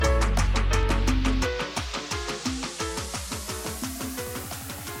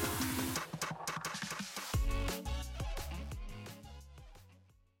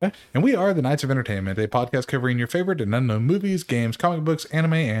And we are the Knights of Entertainment, a podcast covering your favorite and unknown movies, games, comic books,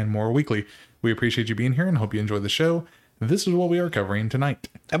 anime, and more weekly. We appreciate you being here and hope you enjoy the show. This is what we are covering tonight.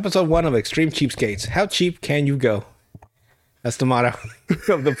 Episode 1 of Extreme Cheapskates. How cheap can you go? That's the motto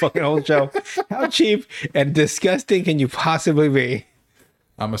of the fucking whole show. How cheap and disgusting can you possibly be?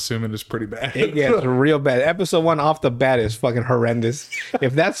 I'm assuming it's pretty bad. It gets real bad. Episode 1 off the bat is fucking horrendous.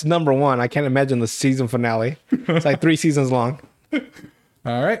 If that's number 1, I can't imagine the season finale. It's like 3 seasons long.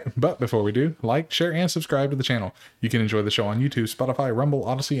 All right, but before we do, like, share, and subscribe to the channel. You can enjoy the show on YouTube, Spotify, Rumble,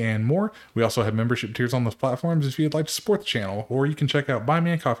 Odyssey, and more. We also have membership tiers on those platforms if you'd like to support the channel, or you can check out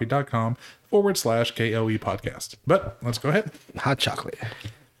buymeacoffee.com/KLE podcast. But let's go ahead. Hot chocolate.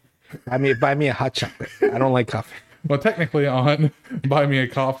 Buy me a hot chocolate. I don't like coffee. Well, technically on Buy Me a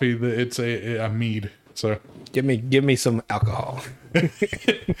Coffee, it's a mead. So give me some alcohol.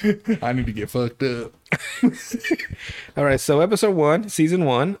 I need to get fucked up. All right, so episode 1, season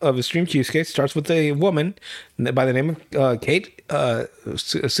 1 of Extreme Cheapskates starts with a woman by the name of Kate, a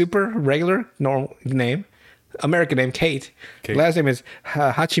super regular normal name, American name, Kate. Last name is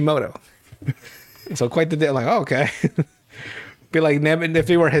Hachimoto. So quite the deal. Like, oh, okay. Be like, if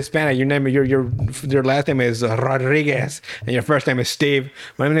you were Hispanic, your last name is Rodriguez, and your first name is Steve.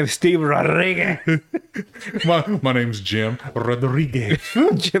 My name is Steve Rodriguez. my name's Jim Rodriguez.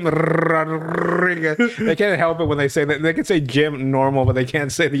 Jim Rodriguez. They can't help it when they say that. They can say Jim normal, but they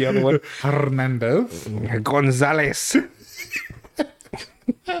can't say the other one. Hernandez Gonzalez.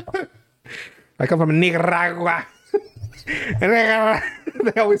 I come from Nicaragua.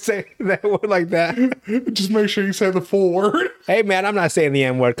 They always say that word like that. Just make sure you say the full word. Hey man, I'm not saying the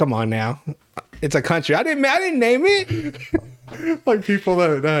N word. Come on now, it's a country. I didn't name it. Like people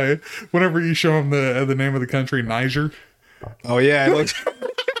that whenever you show them the name of the country, Niger. Oh yeah, it looks.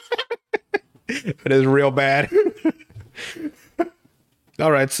 It is real bad.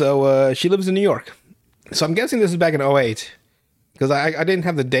 All right, so she lives in New York. So I'm guessing this is back in 2008 because I didn't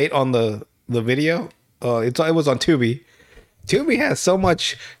have the date on the video. It was on Tubi. Tubi has so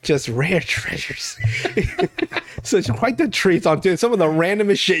much just rare treasures. Such quite the treats on Tubi. Some of the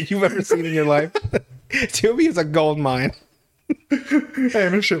randomest shit you've ever seen in your life. Tubi is a gold mine. Hey,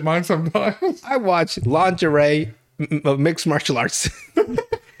 and a shit mine sometimes. I watched lingerie mixed martial arts.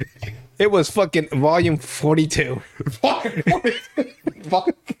 It was fucking volume 42.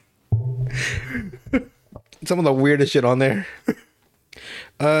 Some of the weirdest shit on there.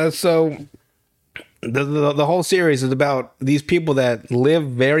 So the whole series is about these people that live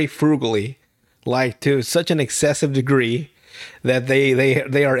very frugally, like to such an excessive degree that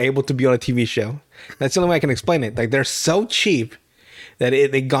they are able to be on a TV show. That's the only way I can explain it. Like they're so cheap that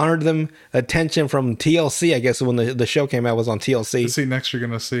they garnered them attention from TLC. I guess when the show came out was on TLC. See, next you're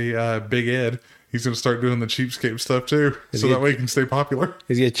gonna see Big Ed. He's gonna start doing the cheapskate stuff too, that way he can stay popular.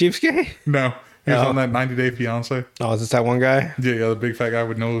 Is he a cheapskate? No. He was on that 90 Day Fiance. Oh, is this that one guy? Yeah, the big fat guy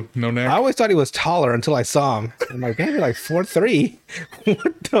with no neck. I always thought he was taller until I saw him. I'm like, maybe like 4'3".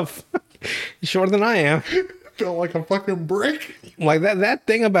 What the fuck? He's shorter than I am. Felt like a fucking brick. Like that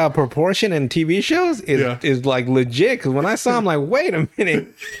thing about proportion in TV shows is like legit. Because when I saw him, like, wait a minute.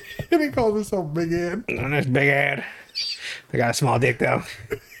 And he called himself Big Ed. No, that's Big Ed. I got a small dick though.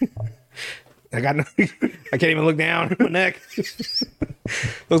 I can't even look down my neck.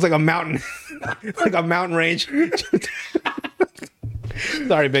 Looks like a mountain, like a mountain range.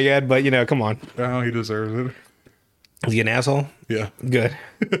 Sorry, Big Ed, but come on. Oh, he deserves it. Is he an asshole? Yeah. Good.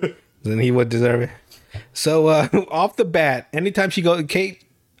 Then he would deserve it. So off the bat, anytime Kate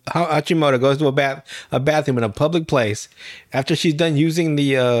Hachimoto goes to a bathroom in a public place, after she's done using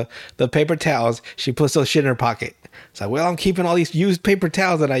the paper towels, she puts those shit in her pocket. It's like, well, I'm keeping all these used paper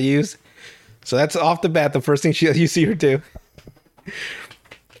towels that I use. So that's off the bat the first thing you see her do.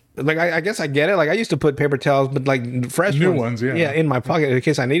 Like I guess I get it. Like I used to put paper towels, but like fresh new ones, yeah, in my pocket in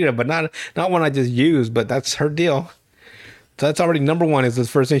case I needed it, but not one I just used. But that's her deal. So that's already number 1. Is the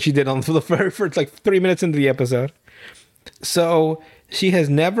first thing she did for the very first like 3 minutes into the episode. So she has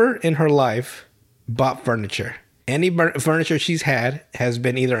never in her life bought furniture. Any furniture she's had has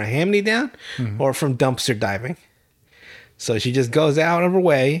been either a hand-me-down or from dumpster diving. So she just goes out of her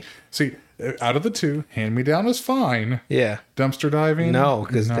way. See, out of the two, hand-me-down is fine. Yeah. Dumpster diving? No,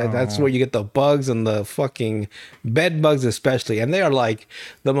 because that's where you get the bugs and the fucking bed bugs especially. And they are like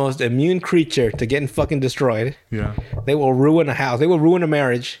the most immune creature to getting fucking destroyed. Yeah. They will ruin a house. They will ruin a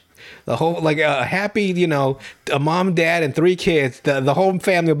marriage. The whole, like a happy, a mom, dad, and 3 kids. The whole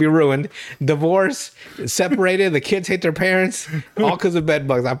family will be ruined. Divorce, separated, the kids hate their parents. All because of bed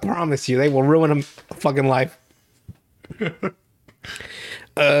bugs. I promise you, they will ruin a fucking life.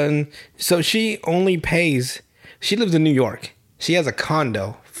 So she only pays. She lives in New York. She has a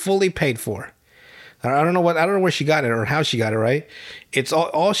condo fully paid for. I don't know where she got it or how she got it, right? It's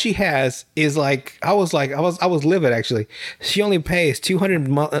all she has is I was livid actually. She only pays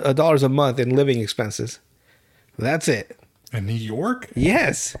 $200 a month in living expenses. That's it. In New York?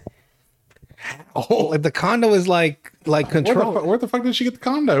 Yes. Oh, like the condo is like control. Where the fuck did she get the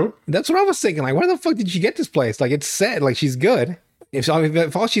condo? That's what I was thinking. Like, where the fuck did she get this place? Like, it's said like she's good.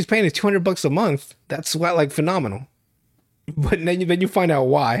 If all she's paying is $200 a month, that's phenomenal. But then you find out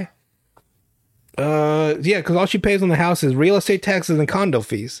why. Yeah, because all she pays on the house is real estate taxes and condo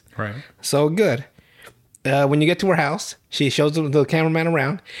fees. Right. So good. When you get to her house, she shows the cameraman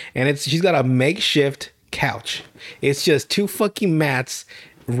around, and she's got a makeshift couch. It's just 2 fucking mats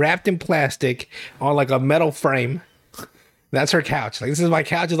wrapped in plastic on like a metal frame. That's her couch. Like, this is my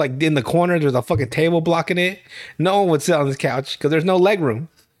couch. Is like in the corner. There's a fucking table blocking it. No one would sit on this couch because there's no leg room.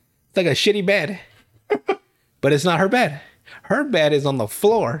 It's like a shitty bed. But it's not her bed. Her bed is on the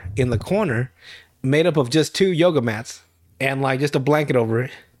floor in the corner, made up of just 2 yoga mats and like just a blanket over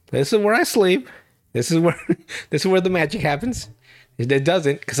it. This is where I sleep. This is where the magic happens. It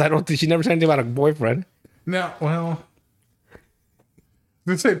doesn't, because I don't think she never said anything about a boyfriend. Now, well,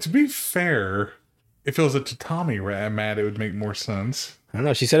 let's say, to be fair, if it was a tatami mat, it would make more sense. I don't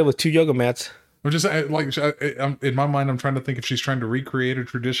know. She said it was 2 yoga mats. I'm just like, in my mind, I'm trying to think if she's trying to recreate a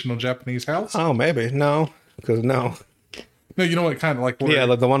traditional Japanese house. Oh, maybe. No, because no. No, you know what? Kind of like yeah,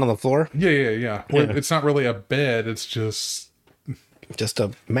 like the one on the floor. Yeah. It's not really a bed. It's just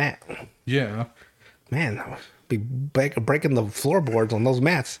a mat. Yeah. Man, be breaking the floorboards on those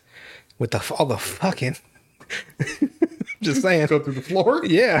mats with all the fucking. Just saying. Go through the floor.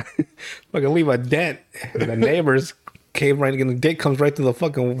 Yeah, I can leave a dent. And the neighbors came right in. The dick comes right to the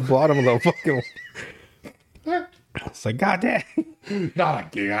fucking bottom of the fucking. It's like, God damn. Not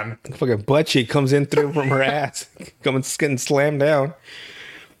again. The fucking butt cheek comes in through from her ass. Getting slammed down.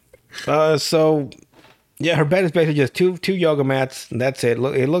 So, yeah, her bed is basically just two yoga mats. And that's it.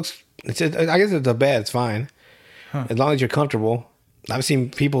 I guess it's a bed. It's fine. Huh. As long as you're comfortable. I've seen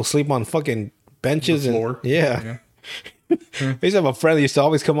people sleep on fucking benches. The floor. Yeah. I used to have a friend that used to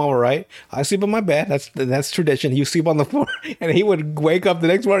always come over, right? I sleep on my bed. That's tradition. You sleep on the floor. And he would wake up the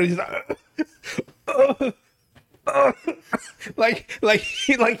next morning and just... like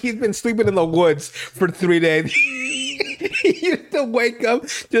he's been sleeping in the woods for 3 days. He used to wake up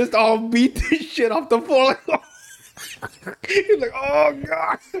just all beat the shit off the floor. He's like, oh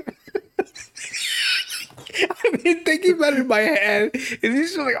God. I've been thinking about it in my head, and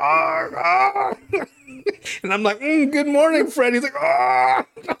he's just like, oh. And I'm like, good morning, Fred. He's like, oh.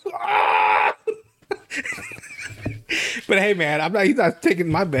 But hey, man, he's not taking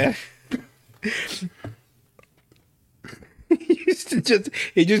my bed. He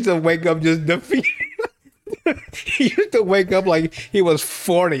used to wake up just defeated. He used to wake up like he was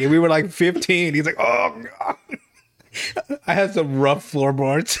 40 and we were like 15. He's like, oh God. I had some rough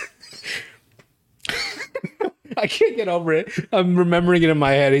floorboards. I can't get over it. I'm remembering it in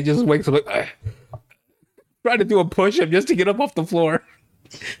my head. He just wakes up like, trying to do a push-up just to get up off the floor.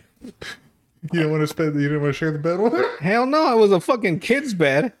 You didn't want to share the bed with her? Hell no, it was a fucking kid's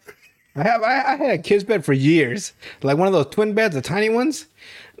bed. I had a kid's bed for years. Like one of those twin beds, the tiny ones.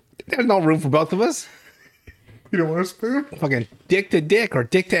 There's no room for both of us. You don't want to spoon? Fucking dick to dick or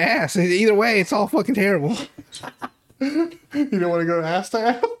dick to ass. Either way, it's all fucking terrible. You don't want to go ass to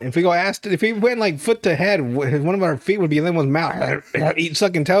ass? If we went like foot to head, one of our feet would be in one's mouth. Eat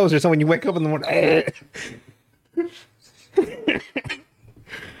sucking toes or something. You wake up in the morning.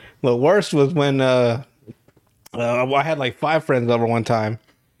 The worst was when I had like 5 friends over one time.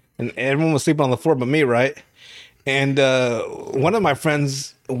 And everyone was sleeping on the floor but me, right? And one of my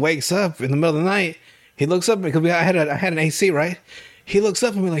friends wakes up in the middle of the night. He looks up because I had an AC, right? He looks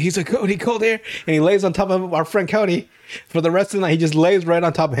up at me like, he's like, Cody, cold air. And he lays on top of our friend Cody. For the rest of the night, he just lays right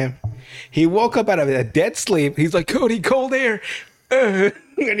on top of him. He woke up out of a dead sleep. He's like, Cody, cold air. And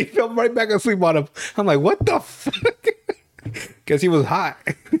he fell right back asleep on him. I'm like, what the fuck? Because he was hot.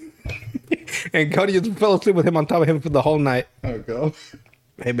 And Cody just fell asleep with him on top of him for the whole night. Oh, God.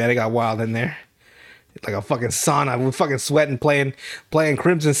 Hey, man, it got wild in there. Like a fucking sauna. We're fucking sweating, playing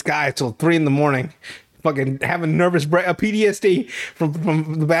Crimson Sky till 3 a.m. Fucking having nervous PTSD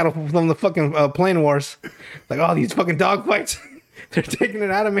from the battle, from the fucking plane wars. Like, all these fucking dogfights. They're taking it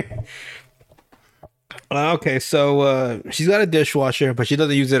out of me. Okay, so she's got a dishwasher, but she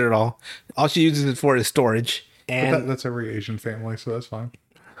doesn't use it at all. All she uses it for is storage. And that's every Asian family, so that's fine.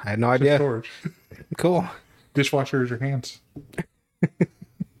 I had no idea. Storage. Cool. Dishwasher is your hands.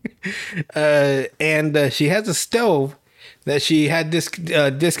 And she has a stove that she had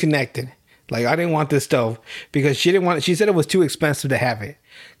disconnected. Like, I didn't want this stove because she didn't want it. She said it was too expensive to have it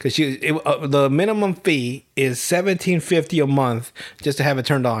because the minimum fee is $17.50 a month just to have it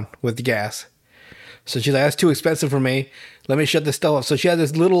turned on with the gas. So she's like, that's too expensive for me. Let me shut the stove off. So she has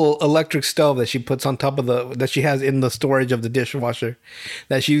this little electric stove that she puts on top of that she has in the storage of the dishwasher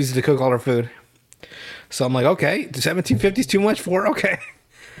that she uses to cook all her food. So I'm like, okay, $17.50 is too much for her? Okay.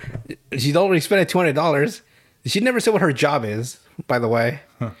 She's already spent $200. She never said what her job is, by the way.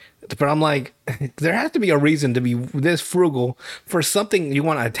 Huh. But I'm like, there has to be a reason to be this frugal for something you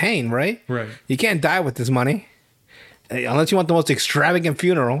want to attain, right? Right. You can't die with this money unless you want the most extravagant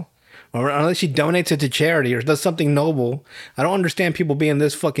funeral. Or unless she donates it to charity or does something noble. I don't understand people being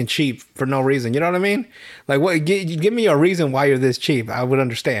this fucking cheap for no reason. You know what I mean? Like, what? Give me a reason why you're this cheap. I would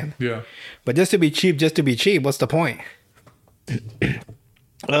understand. Yeah. But just to be cheap, what's the point?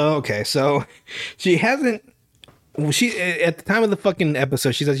 Okay, so she hasn't. She at the time of the fucking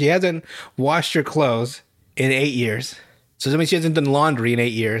episode, she says she hasn't washed her clothes in 8 years. So that means she hasn't done laundry in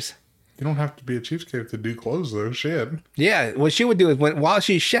 8 years. You don't have to be a cheapskate to do clothes, though. Shit. Yeah, what she would do is while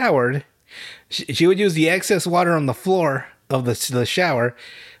she showered, she would use the excess water on the floor of the shower,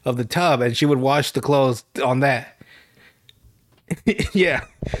 of the tub, and she would wash the clothes on that. Yeah.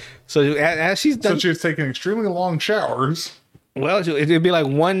 So as she's done, so she was taking extremely long showers. Well, it'd be like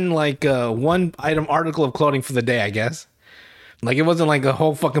one item article of clothing for the day, I guess. Like, it wasn't like a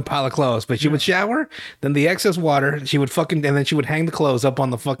whole fucking pile of clothes, but she would shower, then the excess water, she would and then she would hang the clothes up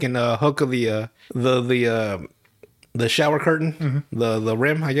on the fucking hook of the shower curtain, the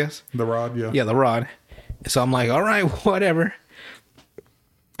rim, I guess. The rod, yeah. Yeah, the rod. So I'm like, all right, whatever.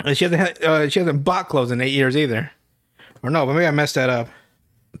 And she hasn't bought clothes in 8 years either. Or no, but maybe I messed that up.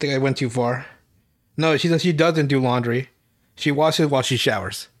 I think I went too far. No, she says she doesn't do laundry. She washes while she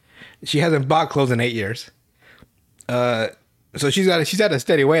showers. She hasn't bought clothes in 8 years. So she's at a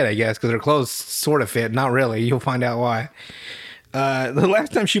steady weight, I guess, because her clothes sort of fit. Not really. You'll find out why. The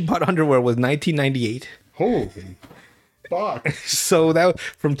last time she bought underwear was 1998. Holy fuck. So that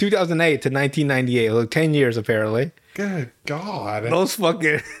from 2008 to 1998, like 10 years apparently. Good God. Those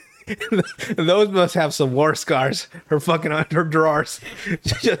fucking those must have some war scars. Her fucking under drawers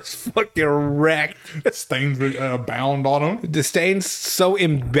just fucking wrecked. Stains abound on them. The stains so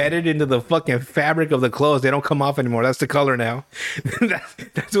embedded into the fucking fabric of the clothes, they don't come off anymore. That's the color now.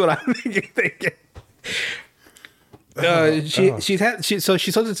 That's what I'm thinking. So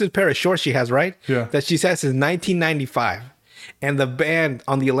she sold this pair of shorts she has, right? Yeah. That she says since 1995. And the band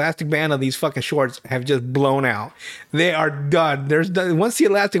on the elastic band of these fucking shorts have just blown out. They are done. Once the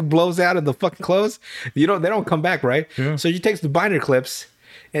elastic blows out of the fucking clothes, they don't come back, right? Yeah. So she takes the binder clips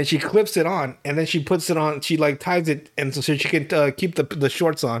and she clips it on, and then she puts it on. She like ties it, and so she can keep the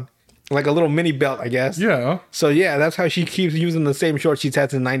shorts on, like a little mini belt, I guess. Yeah. So yeah, that's how she keeps using the same shorts she's had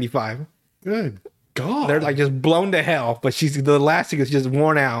since '95. Good God. They're like just blown to hell, but the elastic is just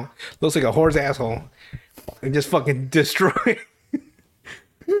worn out. Looks like a whore's asshole. And just fucking destroyed.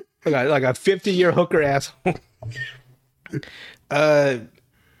 like a 50-year hooker asshole.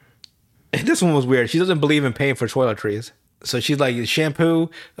 This one was weird. She doesn't believe in paying for toiletries. So she's like, shampoo,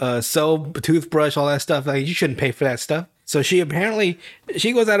 soap, toothbrush, all that stuff. Like, you shouldn't pay for that stuff. So she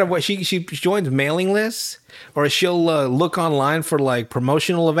goes out of what she joins mailing lists, or she'll look online for like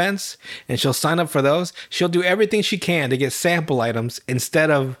promotional events, and she'll sign up for those. She'll do everything she can to get sample items instead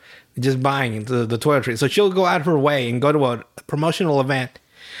of just buying the toiletries. So she'll go out of her way and go to a promotional event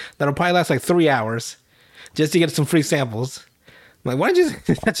that'll probably last like 3 hours just to get some free samples. I'm like, why don't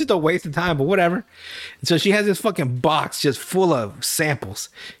you? That's just a waste of time, but whatever. And so she has this fucking box just full of samples,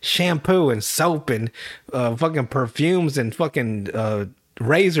 shampoo and soap and fucking perfumes and fucking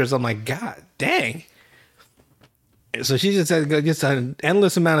razors. I'm like, God dang. So she just has just an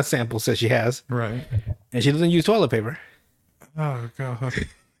endless amount of samples that she has. Right. And she doesn't use toilet paper. Oh, God.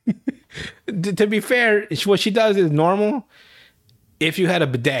 To be fair, what she does is normal if you had a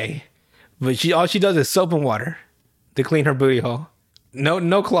bidet. But all she does is soap and water to clean her booty hole.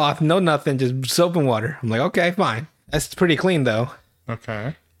 No cloth, no nothing, just soap and water. I'm like, okay, fine. That's pretty clean, though.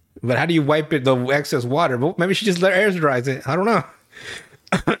 Okay. But how do you wipe it, the excess water? Well, maybe she just air dries it. I don't know.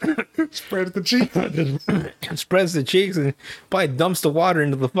 Spread the cheeks. Spreads the cheeks and probably dumps the water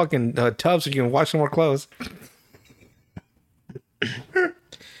into the fucking tub so you can wash some more clothes.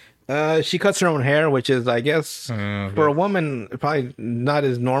 She cuts her own hair, which is, I guess, for a woman, probably not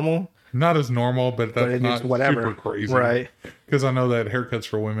as normal. Not as normal, but that's not whatever. super crazy. Right. Because I know that haircuts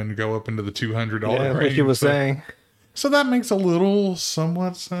for women go up into the $200 range. Like she was saying. So that makes a little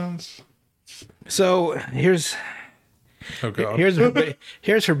somewhat sense. So here's her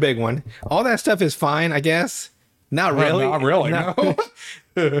big one. All that stuff is fine, I guess. Not really. Not really. No.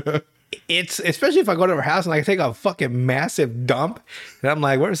 it's especially if I go to her house and I take a fucking massive dump, and I'm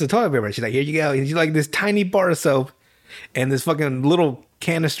like, "Where's the toilet paper?" She's like, "Here you go." And she's like this tiny bar of soap and this fucking little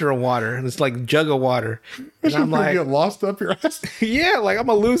canister of water, and it's like jug of water. And I'm like, get lost up your ass. yeah, like I'm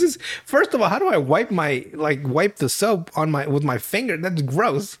gonna lose this. First of all, how do I wipe the soap on with my finger? That's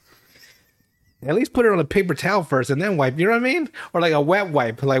gross. At least put it on a paper towel first and then wipe. You know what I mean? Or like a wet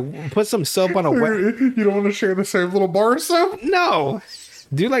wipe. Like put some soap on a wet. You don't want to share the same little bar of soap? No.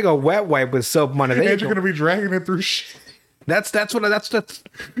 Do like a wet wipe with soap on it. And you're gonna be dragging it through shit. That's I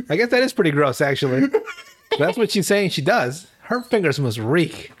guess that is pretty gross actually. That's what she's saying she does. Her fingers must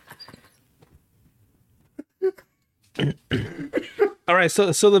reek. All right,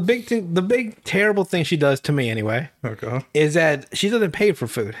 so the big terrible thing she does to me anyway, okay, is that she doesn't pay for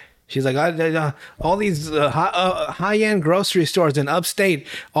food. She's like, all these high-end grocery stores in upstate,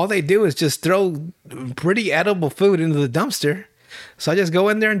 all they do is just throw pretty edible food into the dumpster. So I just go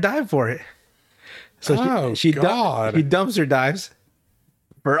in there and dive for it. So she dumpster dives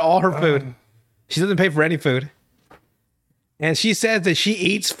for all her food. She doesn't pay for any food. And she says that she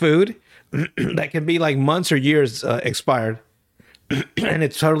eats food that can be like months or years expired. And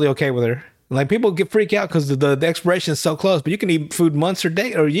it's totally okay with her. Like people freak out because the expiration is so close, but you can eat food months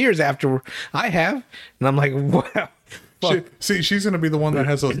or years after. I have, and I'm like, wow. She's gonna be the one that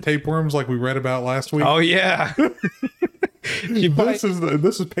has those tapeworms like we read about last week. Oh yeah. This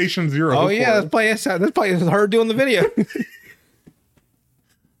is patient zero. Oh yeah, that's probably her doing the video.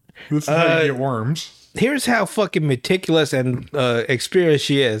 This is how you get worms. Here's how fucking meticulous and experienced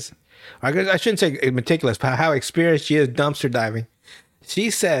she is. I shouldn't say meticulous, but how experienced she is dumpster diving. She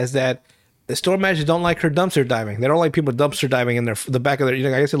says that the store managers don't like her dumpster diving. They don't like people dumpster diving in the back of their.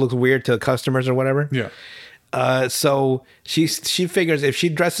 I guess it looks weird to customers or whatever. Yeah. So she figures if she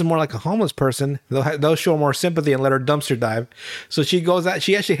dresses more like a homeless person, they'll show more sympathy and let her dumpster dive. So she goes out.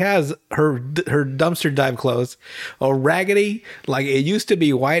 She actually has her dumpster dive clothes, a raggedy, like it used to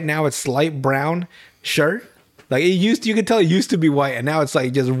be white, now it's light brown shirt. Like you could tell it used to be white, and now it's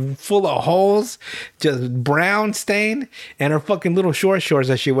like just full of holes, just brown stain, and her fucking little shorts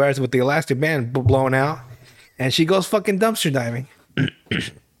that she wears with the elastic band blown out, and she goes fucking dumpster diving.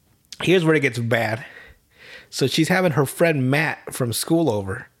 Here's where it gets bad. So she's having her friend Matt from school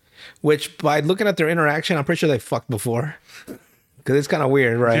over, which by looking at their interaction, I'm pretty sure they fucked before, because it's kind of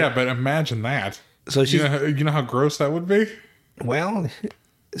weird, right? Yeah, but imagine that. So she's, you know how gross that would be. Well.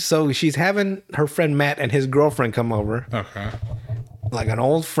 So she's having her friend Matt and his girlfriend come over. Okay. Like an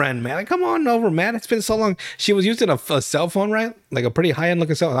old friend, man. Like, come on over, Matt. It's been so long. She was using a cell phone, right? Like a pretty high-end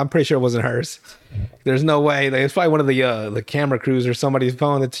looking cell phone. I'm pretty sure it wasn't hers. There's no way. It's probably one of the camera crews or somebody's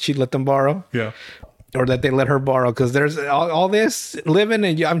phone that she let them borrow. Yeah. Or that they let her borrow. Because there's all this living,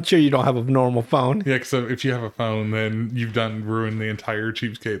 and I'm sure you don't have a normal phone. Yeah, so if you have a phone, then you've ruined the entire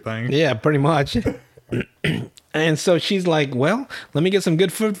cheapskate thing. Yeah, pretty much. And so she's like, well, let me get some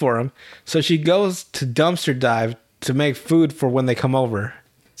good food for him. So she goes to dumpster dive to make food for when they come over.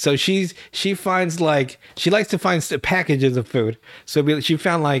 So she finds she likes to find packages of food. So she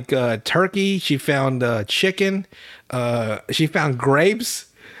found turkey. She found chicken. She found grapes,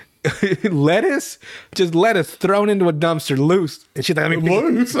 lettuce, just lettuce thrown into a dumpster loose. And she's like,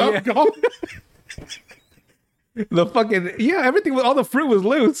 loose? Oh, God. The fucking, everything, all the fruit was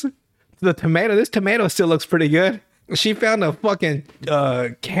loose. This tomato still looks pretty good. She found a fucking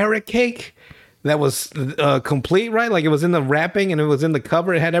carrot cake that was complete, right? Like it was in the wrapping and it was in the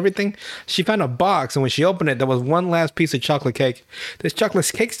cover. It had everything. She found a box, and when she opened it, there was one last piece of chocolate cake. This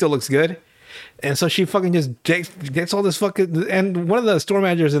chocolate cake still looks good. And so she fucking just gets all this fucking, and one of the store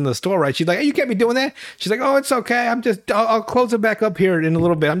managers in the store, right? She's like, hey, you can't be doing that. She's like, oh, it's okay. I'll close it back up here in a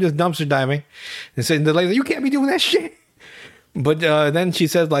little bit. I'm just dumpster diving. And so the lady, you can't be doing that shit. But then she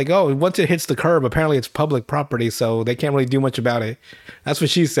says once it hits the curb, apparently it's public property, so they can't really do much about it. That's what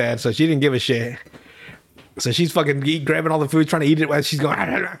she said. So she didn't give a shit. So she's fucking grabbing all the food, trying to eat it while she's going.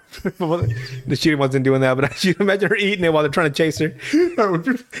 The shooting wasn't doing that, but I should imagine her eating it while they're trying to chase her.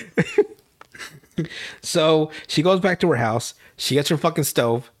 So she goes back to her house. She gets her fucking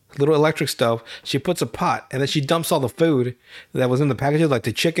stove. Little electric stove. She puts a pot, and then she dumps all the food that was in the packages, like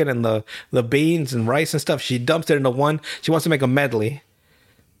the chicken and the beans and rice and stuff. She dumps it into one. She wants to make a medley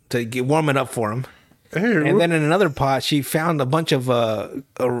to warm it up for him. Ew. And then in another pot, she found a bunch of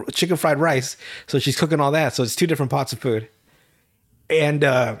chicken fried rice. So she's cooking all that. So it's two different pots of food. And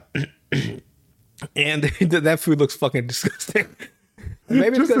and that food looks fucking disgusting.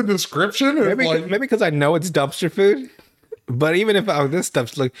 Maybe just the description. Maybe because I know it's dumpster food. But even if this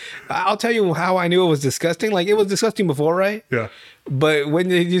stuff's I'll tell you how I knew it was disgusting. Like it was disgusting before, right? Yeah. But when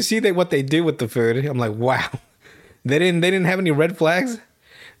you see what they do with the food, I'm like, wow. They didn't have any red flags.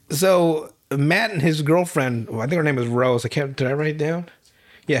 So Matt and his girlfriend, well, I think her name is Rose. Did I write it down?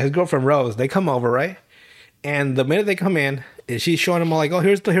 Yeah, his girlfriend Rose. They come over, right? And the minute they come in, she's showing them all like, oh,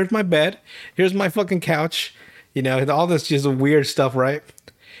 here's my bed, here's my fucking couch, all this just weird stuff, right?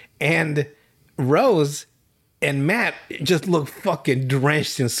 And Rose and Matt just look fucking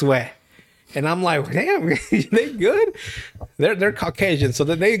drenched in sweat. And I'm like, damn, they good? They're Caucasian, so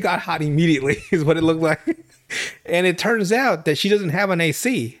they got hot immediately, is what it looked like. And it turns out that she doesn't have an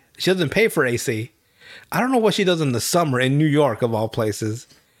AC. She doesn't pay for AC. I don't know what she does in the summer in New York, of all places.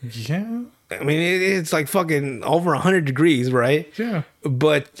 Yeah. I mean, it's like fucking over 100 degrees, right? Yeah.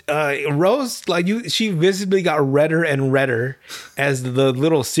 But Rose, she visibly got redder and redder as the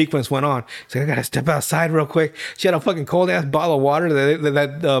little sequence went on. She's like, I gotta step outside real quick. She had a fucking cold ass bottle of water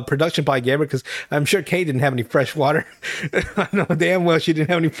that production probably gave her, because I'm sure Kate didn't have any fresh water. I know damn well she didn't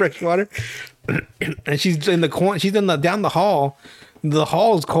have any fresh water. And she's in the corner. She's down the hall. The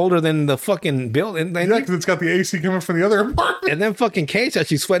hall is colder than the fucking building. Yeah, because it's got the AC coming from the other apartment. And then fucking Kate's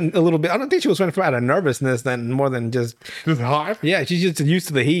actually sweating a little bit. I don't think she was sweating from out of nervousness more than just hot. Yeah, she's just used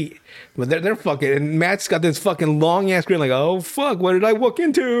to the heat. But they're fucking. And Matt's got this fucking long ass grin, like, oh fuck, what did I walk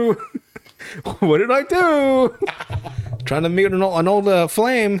into? What did I do? Trying to meet an old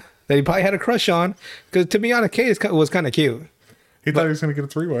flame that he probably had a crush on. Because to be honest, Kate was kind of cute. He thought he was gonna get a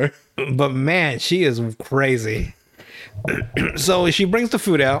 3-way. But man, she is crazy. So she brings the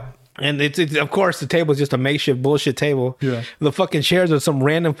food out, and it's of course the table is just a makeshift bullshit table. Yeah. The fucking chairs are some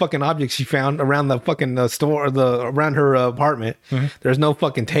random fucking objects she found around the fucking store, around her apartment. Mm-hmm. There's no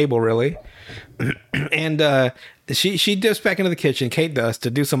fucking table really. And she dips back into the kitchen. Kate does, to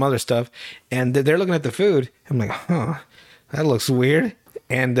do some other stuff, and they're looking at the food. I'm like, huh, that looks weird.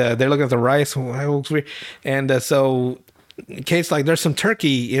 And they're looking at the rice. Oh, that looks weird. And so Kate's like, there's some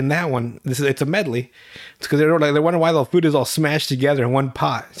turkey in that one. It's a medley. It's because they're wondering why the food is all smashed together in one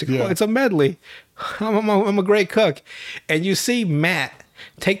pot. It's like, oh, it's a medley. I'm a great cook. And you see Matt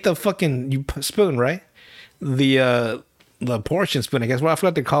take the fucking spoon, right? The portion spoon, I guess. Well, I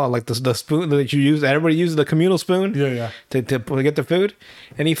forgot to call it, like the spoon that you use. Everybody uses the communal spoon. Yeah. To get the food,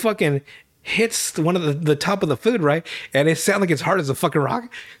 and he fucking hits one of the top of the food, right? And it sounds like it's hard as a fucking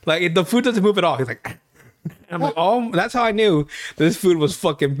rock. Like the food doesn't move at all. He's like. I'm like, oh, that's how I knew this food was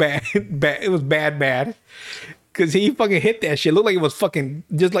fucking bad. It was bad. Because he fucking hit that shit. It looked like it was fucking,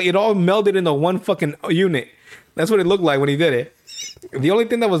 just like it all melded into one fucking unit. That's what it looked like when he did it. The only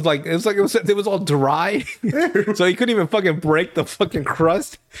thing that was like, it was all dry. So he couldn't even fucking break the fucking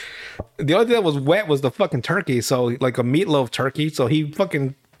crust. The only thing that was wet was the fucking turkey. So like a meatloaf turkey. So he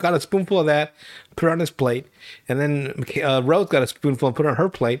fucking got a spoonful of that, put it on his plate. And then Rose got a spoonful and put it on her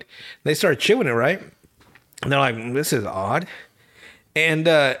plate. They started chewing it, right? And they're like, this is odd. And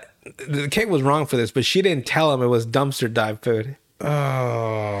Kate was wrong for this, but she didn't tell him it was dumpster dive food.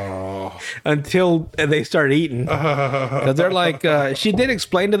 Oh. Until they started eating. Because they're like, she did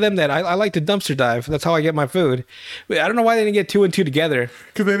explain to them that I like to dumpster dive. That's how I get my food. But I don't know why they didn't get 2 and 2 together.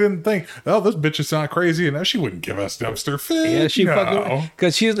 Because they didn't think, oh, this bitch is not crazy enough. She wouldn't give us dumpster food. Yeah, she fucking.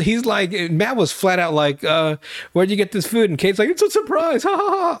 Because he's like, Matt was flat out like, where'd you get this food? And Kate's like, it's a surprise. Ha ha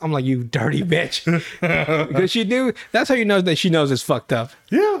ha. I'm like, you dirty bitch. Because she knew. That's how you know that she knows it's fucked up.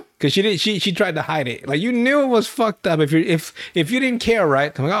 Yeah. Because she tried to hide it. Like, you knew it was fucked up. If you didn't care,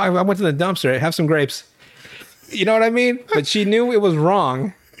 right? I'm like, oh, I went to the dumpster. Have some grapes. You know what I mean? But she knew it was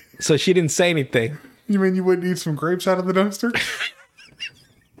wrong, so she didn't say anything. You mean you wouldn't eat some grapes out of the dumpster?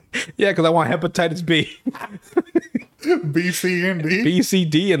 Yeah, because I want hepatitis B. B, C, and D? B, C,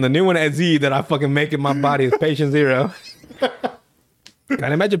 D, and the new one at Z that I fucking make in my body is patient zero. Can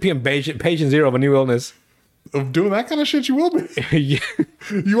I imagine being patient zero of a new illness? Of doing that kind of shit, you will be. Yeah.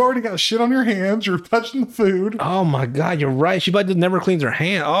 You already got shit on your hands. You're touching the food. Oh my God, you're right. She probably just never cleans her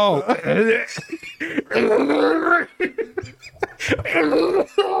hand. Oh.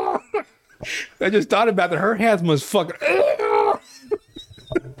 I just thought about that. Her hands must fucking.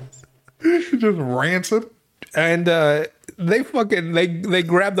 Just rancid. And they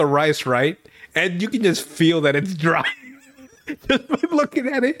grab the rice, right? And you can just feel that it's dry. Just by looking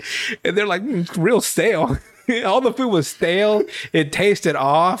at it, and they're like, it's real stale. All the food was stale. It tasted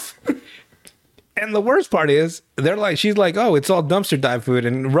off. And the worst part is, she's like, oh, it's all dumpster dive food.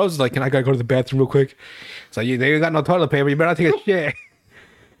 And Rose is like, I gotta go to the bathroom real quick. It's like, they got no toilet paper. You better not take a shit.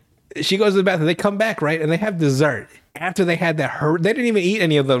 She goes to the bathroom. They come back, right? And they have dessert. After they had that, they didn't even eat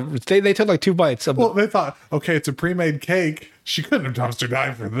any of they took like 2 bites. They thought, okay, it's a pre-made cake. She couldn't have dumpster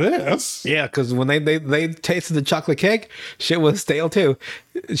dived for this. Yeah, because when they tasted the chocolate cake, shit was stale too.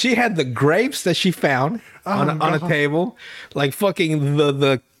 She had the grapes that she found on a table, like fucking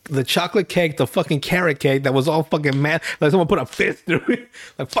the the chocolate cake, the fucking carrot cake that was all fucking mad. Like someone put a fist through it.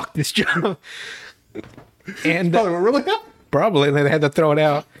 Like, fuck this job. And Probably what really happened. probably they had to throw it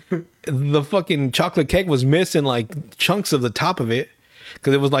out. The fucking chocolate cake was missing like chunks of the top of it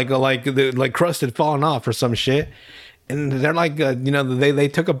because it was like the crust had fallen off or some shit. And they're like, they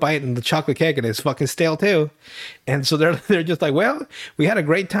took a bite in the chocolate cake and it's fucking stale too. And so they're just like, well, we had a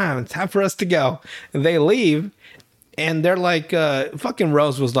great time. It's time for us to go. And they leave. And they're like, fucking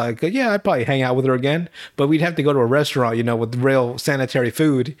Rose was like, yeah, I'd probably hang out with her again, but we'd have to go to a restaurant, with real sanitary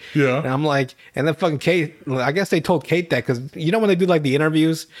food. Yeah. And I'm like, and then fucking Kate, I guess they told Kate that because when they do like the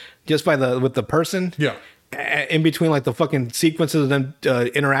interviews just with the person, Yeah. in between like the fucking sequences of them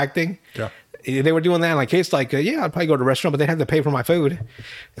interacting. Yeah. They were doing that. And like Kate's like, yeah, I'd probably go to a restaurant, but they'd have to pay for my food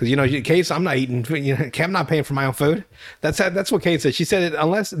because Kate, I'm not eating. I'm not paying for my own food. That's what Kate said. She said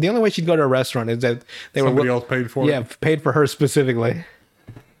unless the only way she'd go to a restaurant is that Somebody else paid for it. Yeah, paid for her specifically.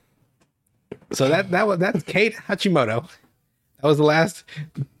 So that's Kate Hachimoto. That was the last.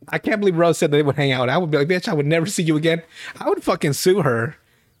 I can't believe Rose said they would hang out. I would be like, bitch, I would never see you again. I would fucking sue her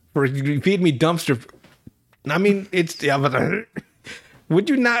for feeding me dumpster. I mean, it's yeah, but. Would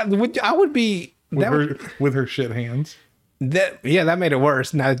you not? I would be with her shit hands. That made it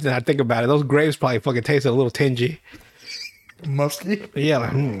worse. Now that I think about it, those grapes probably fucking tasted a little tingy, musky. Yeah,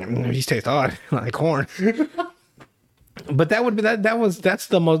 like these taste odd, like corn. But that would be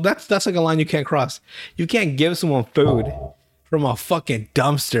that's like a line you can't cross. You can't give someone food from a fucking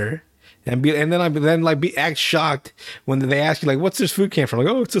dumpster. And act shocked when they ask you like, "What's this food came from?" Like,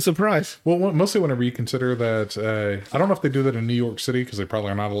 "Oh, it's a surprise." Well, mostly whenever you consider that, I don't know if they do that in New York City because they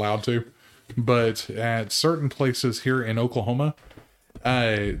probably are not allowed to, but at certain places here in Oklahoma,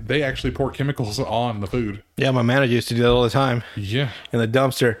 they actually pour chemicals on the food. Yeah, my manager used to do that all the time. Yeah, in the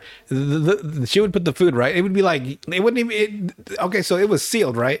dumpster, she would put the food right. It would be like it wouldn't even. Okay, so it was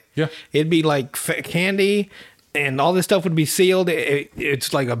sealed, right? Yeah, it'd be like candy. And all this stuff would be sealed.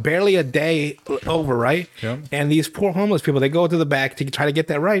 It's like barely a day over, right? Yep. And these poor homeless people, they go to the back to try to get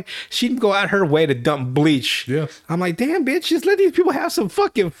that right. She'd go out her way to dump bleach. Yes. I'm like, damn, bitch, just let these people have some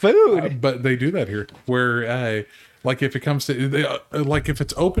fucking food. But they do that here, where like if it comes to like if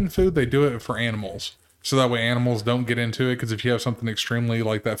it's open food, they do it for animals. So that way animals don't get into it. Because if you have something extremely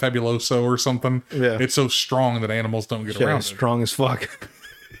like that Fabuloso or something, it's so strong that animals don't get around it. Strong as fuck.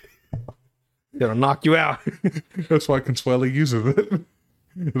 It'll knock you out. That's why Consuelo uses it.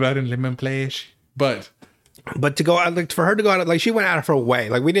 That and lemon place. But to go out, like for her to go out, like she went out of her way.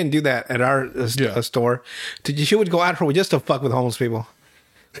 Like we didn't do that at our store. She would go out of her way just to fuck with homeless people.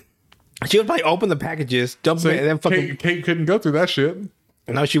 She would probably open the packages, dump them, and then fucking. Kate couldn't go through that shit.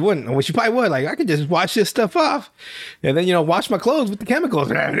 No, she wouldn't. Well, she probably would. Like I could just wash this stuff off, and then wash my clothes with the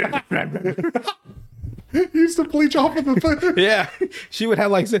chemicals. Used to bleach off of the food. Yeah, she would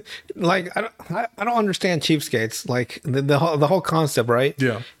have like I don't understand cheapskates. Like the whole concept, right?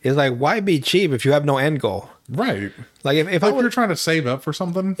 Yeah, is like why be cheap if you have no end goal? Right. Like if you're trying to save up for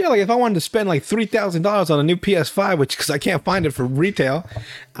something. Yeah, like if I wanted to spend like $3,000 on a new PS5, which because I can't find it for retail,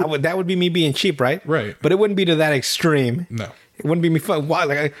 that would be me being cheap, right? Right. But it wouldn't be to that extreme. No, it wouldn't be me fun. Why?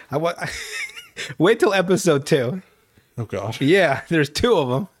 Like I wait till episode 2. Oh gosh. Yeah, there's 2 of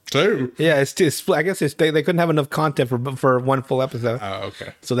them. 2. Yeah, it's I guess they couldn't have enough content for one full episode. Oh,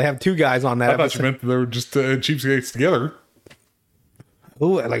 okay. So they have 2 guys on that. I thought you meant they were just cheapskates together.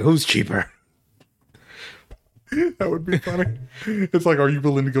 Ooh, like who's cheaper? That would be funny. It's like, are you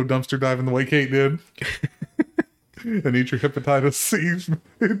willing to go dumpster diving the way Kate did? And eat your hepatitis C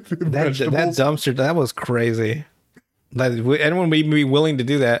that dumpster, that was crazy. Like, anyone would even be willing to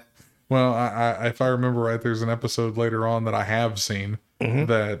do that? Well, if I remember right, there's an episode later on that I have seen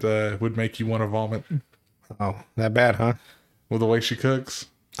that would make you want to vomit. Oh, that bad, huh? With the way she cooks.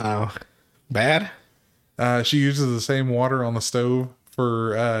 Oh, bad? She uses the same water on the stove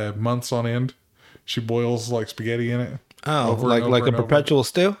for months on end. She boils like spaghetti in it. Oh, like a perpetual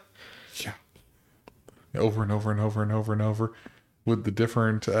stew? Yeah. Over and over and over and over and over with the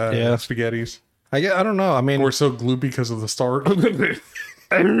different spaghettis. I don't know. I mean, we're so glued because of the start. And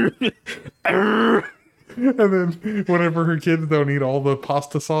then whenever her kids don't eat all the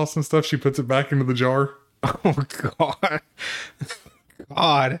pasta sauce and stuff, she puts it back into the jar. Oh God.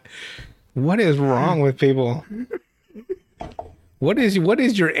 What is wrong with people? What is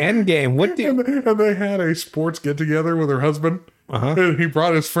your end game? What do and they had a sports get together with her husband. And he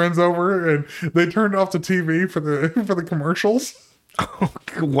brought his friends over and they turned off the TV for the commercials. Oh,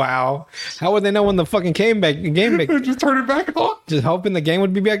 wow. How would they know when the fucking game back? Just turn it back on. Just hoping the game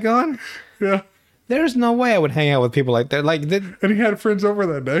would be back on? Yeah. There's no way I would hang out with people like that. And he had friends over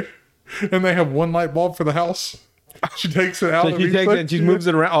that day. And they have one light bulb for the house. She takes it out. So she takes it and she moves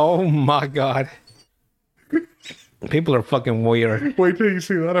it around. Oh my god. People are fucking weird. Wait till you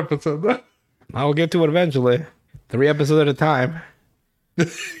see that episode, though. I'll get to it eventually. 3 episodes at a time.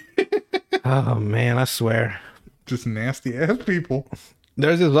 Oh man, I swear. Just nasty ass people.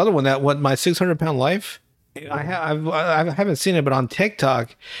 There's this other one that my 600-pound life. I haven't seen it, but on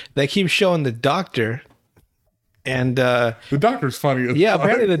TikTok they keep showing the doctor, and the doctor's funny.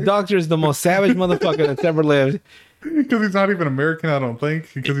 Apparently the doctor is the most savage motherfucker that's ever lived. Because he's not even American, I don't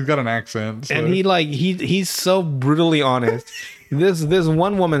think. Because he's got an accent. So. And he's so brutally honest. This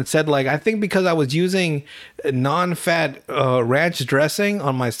one woman said, like, I think because I was using non-fat ranch dressing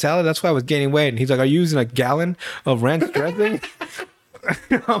on my salad, that's why I was gaining weight. And he's like, are you using a gallon of ranch dressing?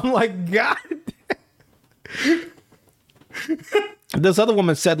 I'm like, God. This other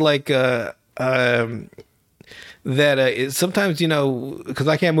woman said, like, that sometimes, because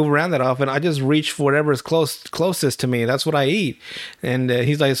I can't move around that often, I just reach for whatever is closest to me. That's what I eat. And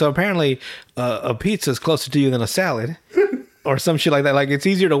he's like, so apparently a pizza is closer to you than a salad. Or some shit like that. Like, it's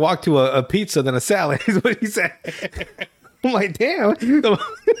easier to walk to a pizza than a salad, is what he said. I'm like, damn.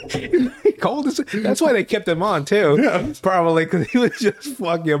 Cold as, that's why they kept him on, too. Yeah. Probably because he was just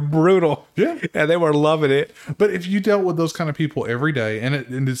fucking brutal. Yeah. And they were loving it. But if you dealt with those kind of people every day, and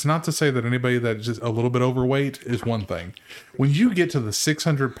it's not to say that anybody that's just a little bit overweight is one thing. When you get to the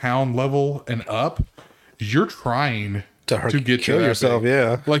 600-pound level and up, you're trying to get kill yourself,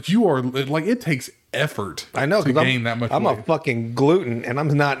 yeah. Like, you are, like, it takes effort. I know, to gain that much I'm weight. A fucking gluten, and I'm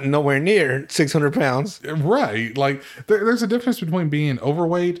not nowhere near 600 pounds. Right. Like, there's a difference between being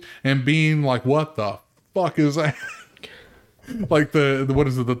overweight and being like, what the fuck is that? Like the what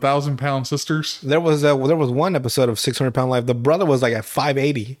is it, the 1,000-pound sisters? There was one episode of 600-pound life. The brother was like at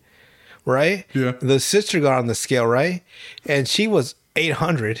 580, right? Yeah. The sister got on the scale, right? And she was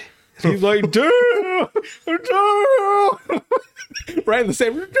 800. He's like, damn, right? The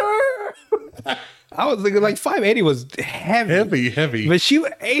same. I was thinking like 580 was heavy. But she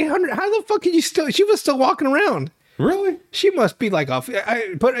was 800. How the fuck can you still? She was still walking around. Really? She must be like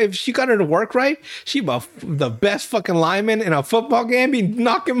but if she got her to work right, she must the best fucking lineman in a football game, be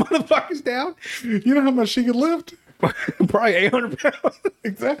knocking motherfuckers down. You know how much she could lift? Probably 800 pounds.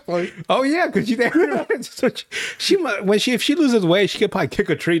 Exactly. Oh yeah, because if she loses weight, she could probably kick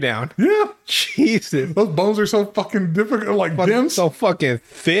a tree down. Yeah. Jesus. Those bones are so fucking difficult, like dense. So fucking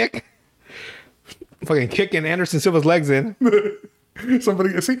thick. Fucking kicking Anderson Silva's legs in.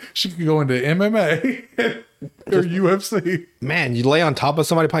 Somebody, see, she could go into MMA or UFC. Man, you lay on top of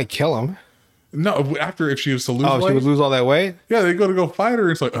somebody, probably kill him. No, after if she was to lose weight. Oh, she would lose all that weight? Yeah, they go fight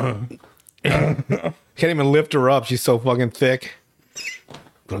her. It's like, can't even lift her up. She's so fucking thick.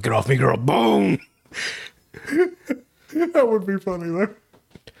 Get off me, girl. Boom. That would be funny, though.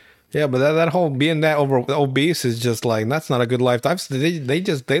 Yeah, but that whole being that obese is just like, that's not a good life.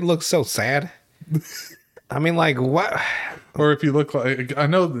 They look so sad. I mean, like, what? Or if you look like, I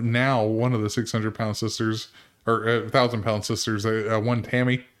know that now one of the 600-pound sisters, or 1,000-pound sisters, one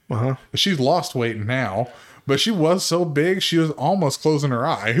Tammy, she's lost weight now, but she was so big, she was almost closing her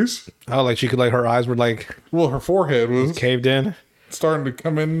eyes. Oh, like she could, like, her eyes were like... Well, her forehead was... caved in. Starting to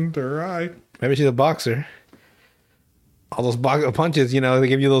come into her eye. Maybe she's a boxer. All those punches, they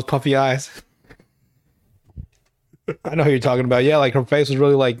give you those puffy eyes. I know who you're talking about. Yeah, like her face was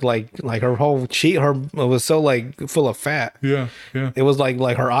really like her whole cheek, it was so like full of fat. Yeah, yeah. It was like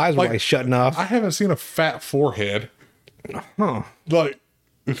her eyes were like shutting off. I haven't seen a fat forehead. Huh. Like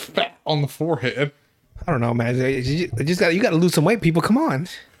fat on the forehead. I don't know, man. You got to lose some weight, people. Come on.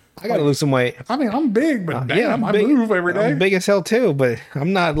 I got to lose some weight. I mean, I'm big, but damn, I move every day. I'm big as hell too, but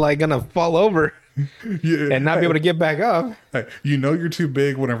I'm not like gonna fall over and not be able to get back up. Hey, you're too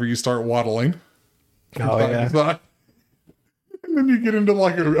big whenever you start waddling. Oh yeah. And then you get into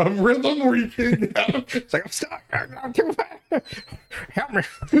like a rhythm where you can't get out. It's like, I'm stuck. I'm too fat. Help me.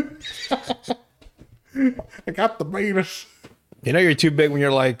 I got the betas. You're too big when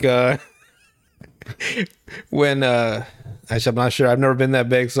you're like, actually, I'm not sure. I've never been that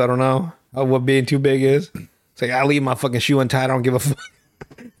big, so I don't know what being too big is. It's like, I leave my fucking shoe untied. I don't give a fuck.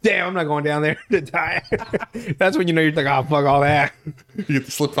 Damn, I'm not going down there to tie. That's when you're like, oh, fuck all that. You get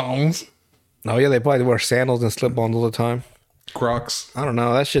the slip-ons. Oh, yeah, they probably wear sandals and slip-ons all the time. Crocs. I don't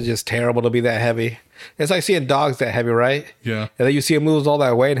know. That shit's just terrible to be that heavy. It's like seeing dogs that heavy, right? Yeah. And then you see them lose all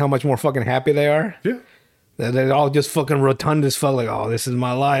that weight and how much more fucking happy they are. Yeah. They're all just fucking rotund as fuck. Like, oh, this is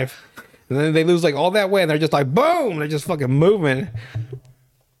my life. And then they lose like all that weight and they're just like, boom. They're just fucking moving.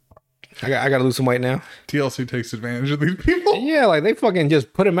 I got to lose some weight now. TLC takes advantage of these people. Yeah, like they fucking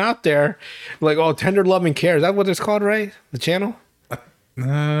just put him out there. Like, oh, tender loving care. Is that what it's called, right? The channel? I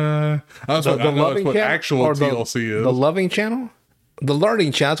know it's what actual TLC is. The Loving Channel? The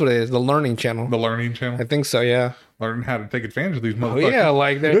Learning Channel. That's what it is. The Learning Channel. The Learning Channel? I think so, yeah. Learning how to take advantage of these motherfuckers. Oh, yeah,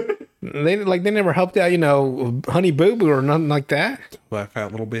 like they never helped out, Honey Boo Boo or nothing like that. That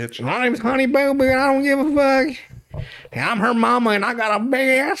fat little bitch. My name's Honey Boo Boo and I don't give a fuck. And I'm her mama and I got a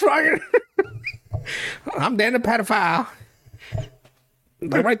big ass fucking... I'm dating a pedophile.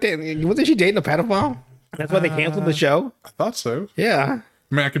 Like right there. Wasn't she dating a pedophile? That's why they canceled the show? I thought so. Yeah.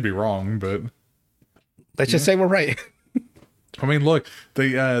 I mean, I could be wrong, but... Let's just say we're right. I mean, look,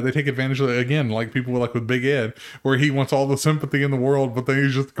 they take advantage of it again, like people like with Big Ed, where he wants all the sympathy in the world, but then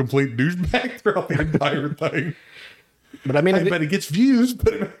he's just a complete douchebag throughout the entire thing. But I mean, I bet he gets views,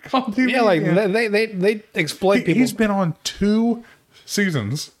 but yeah, like they exploit people. He's been on 2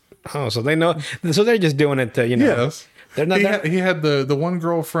 seasons. Oh, so they know. So they're just doing it to Yes, they're not. He had the one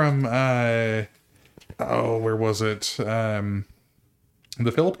girl from where was it?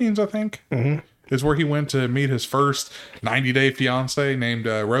 The Philippines, I think. Mm-hmm. Is where he went to meet his first 90-day fiance named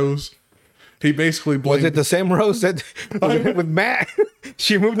Rose. He basically blamed... Was it the same Rose that with Matt?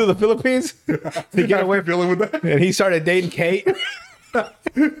 She moved to the Philippines to get away dealing with that, and he started dating Kate. That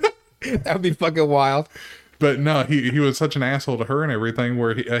would be fucking wild. But no, he was such an asshole to her and everything.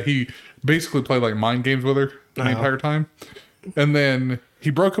 Where he basically played like mind games with her the entire time, and then he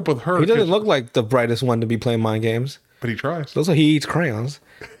broke up with her. He doesn't look like the brightest one to be playing mind games, but he tries. Looks like he eats crayons.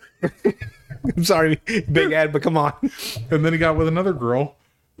 I'm sorry, Big Ed, but come on. And then he got with another girl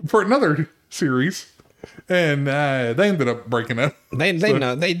for another series, and they ended up breaking up. They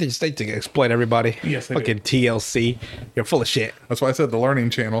know they exploit everybody. Yes, they fucking do. TLC, you're full of shit. That's why I said the Learning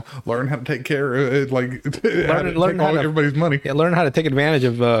Channel. Learn how to take care of it, learn how everybody's money. Yeah, learn how to take advantage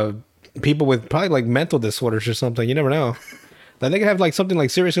of people with probably like mental disorders or something. You never know. Like they could have like something like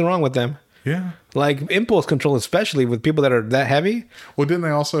seriously wrong with them. Yeah. Like impulse control, especially with people that are that heavy. Well, didn't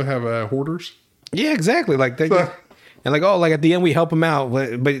they also have hoarders? Yeah, exactly. Like they and like, oh, like at the end we help them out,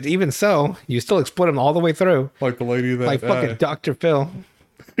 but even so, you still exploit them all the way through. Like the lady that, like fucking Dr. Phil.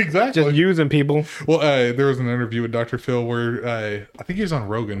 Exactly. Just using people. Well, there was an interview with Dr. Phil where I think he was on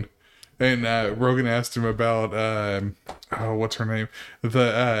Rogan, and Rogan asked him about what's her name,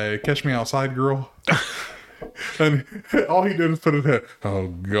 the Catch Me Outside girl. And all he did is put his head, oh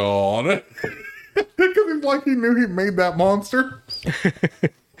God. Because it's like he knew he made that monster.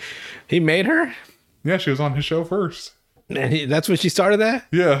 He made her? Yeah, she was on his show first. And that's when she started that?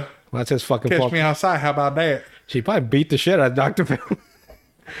 Yeah. Well, that's his fucking Catch fault. Me Outside, how about that? She probably beat the shit out of Dr. Phil.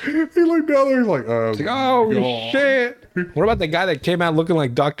 He looked down there, he's like, oh, God. Shit. What about the guy that came out looking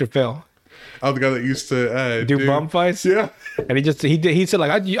like Dr. Phil? Oh, the guy that used to do bum fights? Yeah. And he said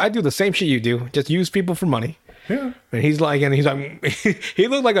like, I do the same shit you do. Just use people for money. Yeah. And he's like, he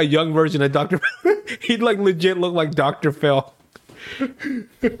looked like a young version of Dr. Phil. He'd like legit look like Dr. Phil.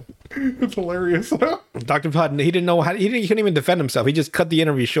 It's hilarious. Dr. Phil, he didn't know he couldn't even defend himself. He just cut the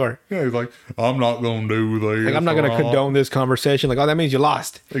interview short. Yeah, he's like, I'm not going to do this. Like, I'm not going to condone this conversation. Like, oh, that means you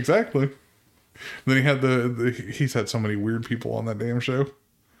lost. Exactly. Then he had he's had so many weird people on that damn show.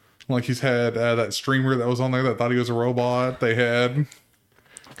 Like he's had that streamer that was on there that thought he was a robot. They had,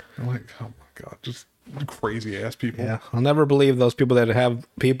 I'm like, oh my God, just crazy ass people. Yeah, I'll never believe those people that have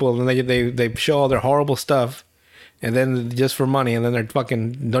people and they show all their horrible stuff, and then just for money, and then they're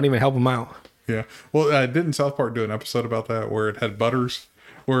fucking don't even help them out. Yeah. Well, didn't South Park do an episode about that where it had Butters,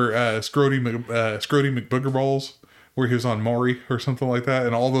 where Scrody McBooger Balls, where he was on Maury or something like that,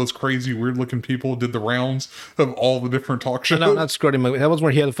 and all those crazy weird looking people did the rounds of all the different talk shows. No, not Scrody. That was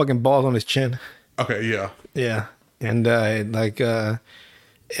where he had the fucking balls on his chin. Okay, yeah. Yeah. And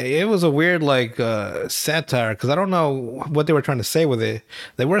it was a weird satire because I don't know what they were trying to say with it.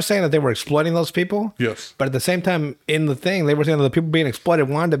 They were saying that they were exploiting those people. Yes. But at the same time, in the thing, they were saying that the people being exploited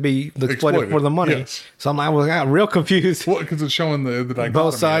wanted to be exploited for the money. Yes. So I got real confused. Well, because it's showing the dichotomy.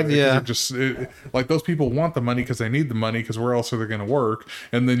 Both sides, yeah. Like those people want the money because they need the money because where else are they going to work?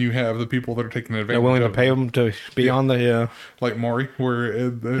 And then you have the people that are taking advantage. They're willing to pay them to be on the like Maury, where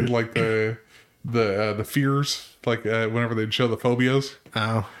like the fears, like whenever they'd show the phobias.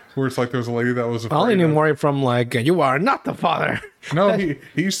 Oh. Where it's like there was a lady that was afraid. I only knew Maury from like, you are not the father. No, he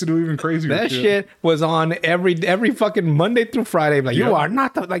used to do even crazier that shit was on every fucking Monday through Friday. Like, you are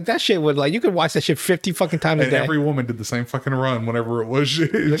not the, like, that shit would, like, you could watch that shit 50 fucking times a day. And every woman did the same fucking run whenever it was she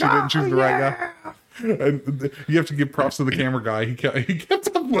didn't choose the right guy. And you have to give props to the camera guy. He kept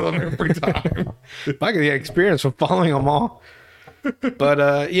up with him every time. I could get experience from following them all.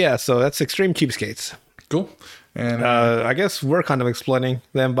 But yeah, so that's Extreme Cheapskates. Cool. And I guess we're kind of exploiting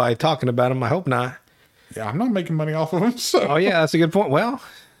them by talking about them. I hope not. Yeah, I'm not making money off of them. So. Oh yeah, that's a good point. Well,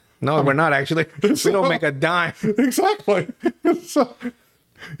 no, we're not actually. We don't make a dime. Exactly. So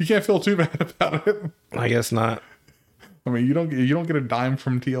You can't feel too bad about it. I guess not. I mean, you don't get a dime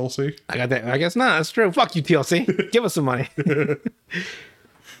from TLC. I got that. I guess not. That's true. Fuck you, TLC. Give us some money.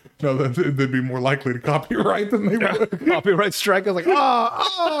 No, they'd be more likely to copyright than they would. Copyright strike. I was like,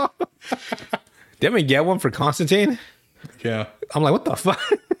 oh. Didn't we get one for Constantine? Yeah. I'm like, what the fuck?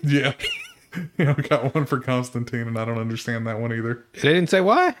 Yeah. Yeah, we got one for Constantine, and I don't understand that one either. They didn't say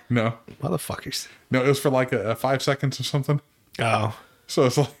why? No. Motherfuckers. No, it was for like a 5 seconds or something. Oh. So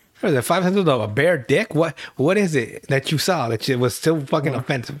it's like... What is it, 5 seconds of a bare dick? What is it that you saw that it was still fucking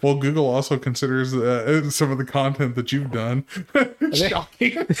offensive? Well, Google also considers some of the content that you've done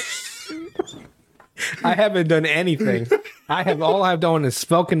shocking. I haven't done anything. All I've done is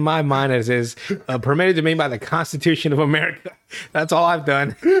spoken my mind as is permitted to me by the Constitution of America. That's all I've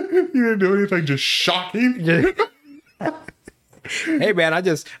done. You didn't do anything just shocking. Hey man, I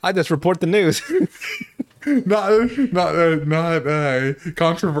just report the news. Not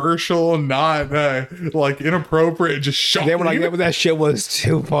controversial, not like inappropriate, just shocking. They were like, that shit was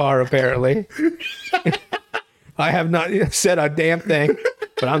too far, apparently. I have not said a damn thing,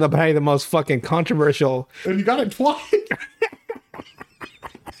 but I'm probably the most fucking controversial. And you got it twice.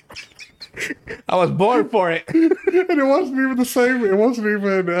 I was born for it. And it wasn't even the same. It wasn't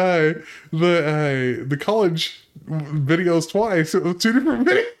even the college videos twice. It was 2 different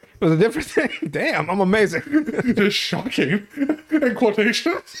videos. It was a different thing. Damn, I'm amazing. Just shocking. In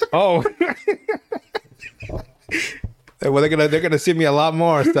quotations. Oh. Well, they're gonna see me a lot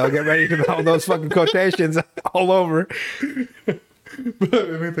more, so get ready to all those fucking quotations all over. But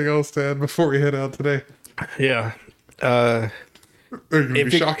anything else to add before we head out today? Yeah.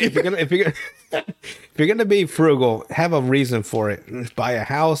 If you're gonna be frugal, have a reason for it. Buy a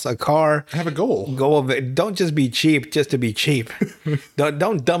house, a car. have a goal. Go of it. Don't just be cheap just to be cheap.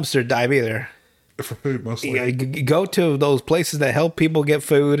 don't dumpster dive either. For food, mostly. Yeah, go to those places that help people get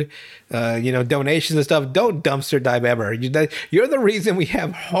food, donations and stuff. Don't dumpster dive ever. You're the reason we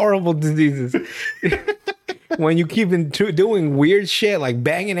have horrible diseases. When you keep doing weird shit like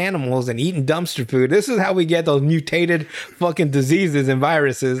banging animals and eating dumpster food, this is how we get those mutated fucking diseases and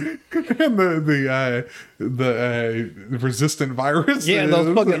viruses. And the resistant viruses. Yeah,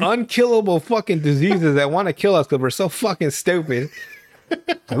 those fucking unkillable fucking diseases that want to kill us because we're so fucking stupid.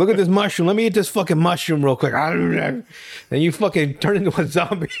 Like, look at this mushroom. Let me eat this fucking mushroom real quick. Then you fucking turn into a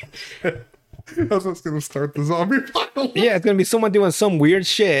zombie. That's what's going to start the zombie apocalypse. Yeah, it's going to be someone doing some weird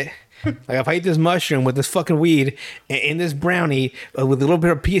shit. Like if I eat this mushroom with this fucking weed and this brownie with a little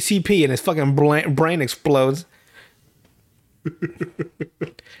bit of PCP and his fucking brain explodes.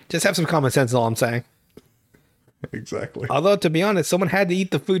 Just have some common sense is all I'm saying. Exactly. Although, to be honest, someone had to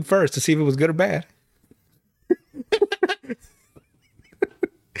eat the food first to see if it was good or bad.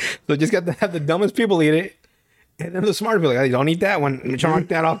 So just got to have the dumbest people eat it. And then the smart people like, don't eat that one. Chalk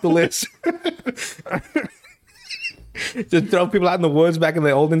that off the list. Just throw people out in the woods back in the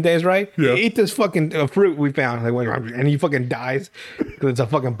olden days, right? Yeah. Eat this fucking fruit we found. And he fucking dies because it's a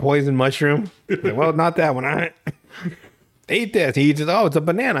fucking poison mushroom. Like, well, not that one. All right. Eat this. He eats it. Oh, it's a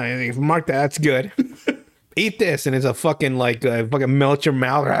banana. And mark that. That's good. Eat this. And it's a fucking fucking melt your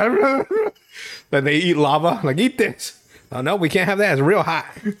mouth. Then they eat lava. Like, eat this. Oh, no, we can't have that. It's real hot.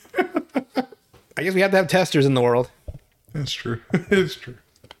 I guess we have to have testers in the world. That's true. It's true.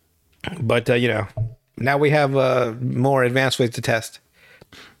 But, now we have more advanced ways to test.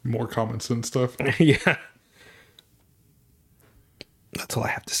 More common sense stuff. Yeah. That's all I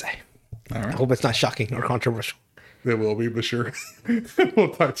have to say. All right. I hope it's not shocking or controversial. It will be, but sure.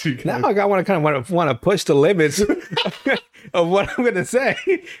 We'll talk to you guys. Now I want to push the limits of what I'm going to say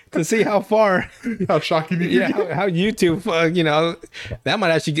to see how far. How shocking you Yeah, how YouTube, that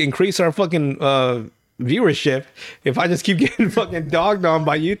might actually increase our fucking viewership if I just keep getting fucking dogged on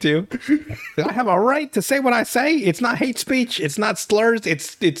by YouTube. I have a right to say what I say. It's not hate speech. It's not slurs.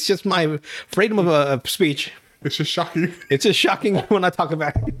 It's just my freedom of speech. It's just shocking. It's just shocking when I talk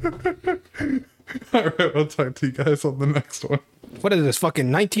about it. All right, I'll talk to you guys on the next one. What is this, fucking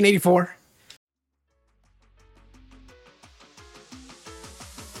 1984?